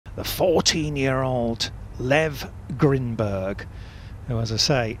the 14-year-old Lev Grinberg, who, as I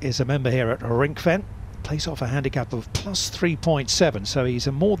say, is a member here at Rinkven, plays off a handicap of plus 3.7, so he's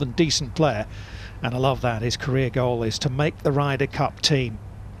a more than decent player, and I love that. His career goal is to make the Ryder Cup team.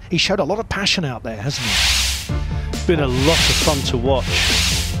 He showed a lot of passion out there, hasn't he? It's been a lot of fun to watch.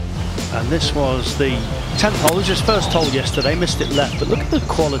 And this was the 10th hole. It was his first hole yesterday, missed it left, but look at the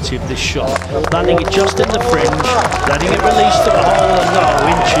quality of this shot. Landing it just in the fringe, letting it release to the hole, and no,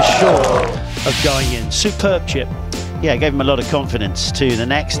 inches short of going in. Superb chip. Yeah, gave him a lot of confidence to the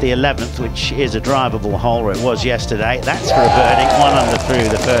next, the 11th, which is a drivable hole, or it was yesterday. That's for a birdie, 1 under through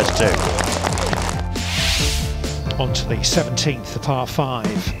the first 2. On to the 17th, the par 5,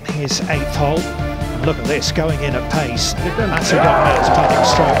 his 8th hole. Look at this, going in at pace. That's a young man's putting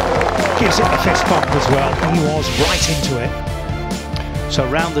stroke. Gives it the fist bump as well. He was right into it. So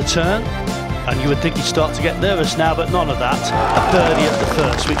round the turn, and you would think he'd start to get nervous now, but none of that. A birdie at the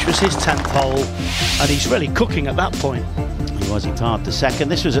first, which was his 10th hole, and he's really cooking at that point. He was, he parred the second.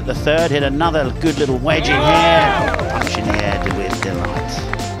 This was at the 3rd, hit another good little wedge in here. Punching the air with delight.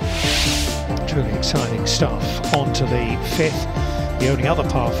 Truly exciting stuff. On to the 5th, the only other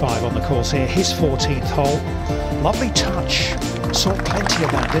par 5 on the course here, his 14th hole. Lovely touch. Saw plenty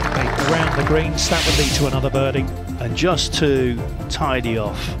of that, didn't we? Around the greens, that would lead to another birdie. And just to tidy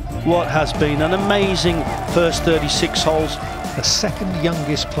off what has been an amazing first 36 holes. The second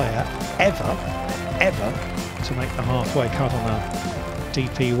youngest player ever to make the halfway cut on a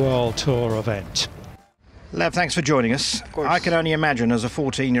DP World Tour event. Lev, thanks for joining us. I can only imagine as a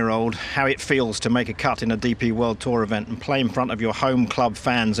 14-year-old how it feels to make a cut in a DP World Tour event and play in front of your home club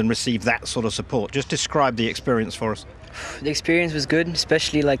fans and receive that sort of support. Just describe the experience for us. The experience was good,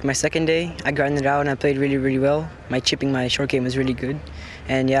 especially like my second day. I grinded out and I played really well. My chipping, my short game was really good.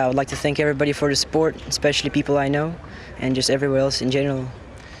 And yeah, I would like to thank everybody for the support, especially people I know and just everywhere else in general.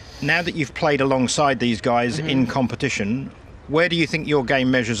 Now that you've played alongside these guys in competition, where do you think your game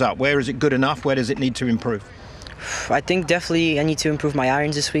measures up? Where is it good enough? Where does it need to improve? I think definitely I need to improve my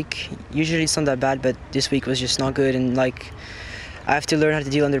irons this week. Usually it's not that bad, but this week was just not good, and like I have to learn how to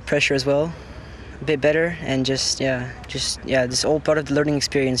deal under pressure as well, a bit better, and just this all part of the learning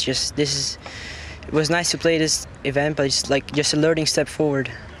experience. It was nice to play this event, but it's like just a learning step forward.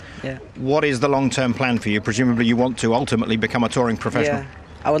 Yeah. What is the long-term plan for you? Presumably you want to ultimately become a touring professional. Yeah,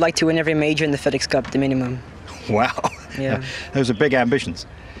 I would like to win every major in the FedEx Cup, the minimum. Wow. Yeah. Those are big ambitions.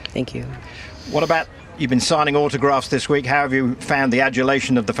 Thank you. What about, you've been signing autographs this week. How have you found the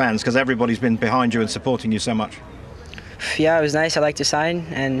adulation of the fans? Because everybody's been behind you and supporting you so much. Yeah, it was nice. I like to sign,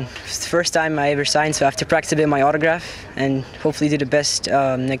 and it's the first time I ever signed, so I have to practice a bit my autograph and hopefully do the best.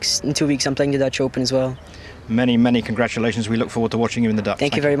 In 2 weeks I'm playing the Dutch Open as well. Many congratulations. We look forward to watching you in the Dutch.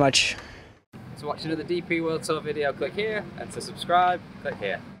 Thank you very much. To watch another DP World Tour video, click here, and to subscribe, click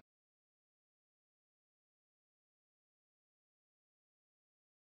here.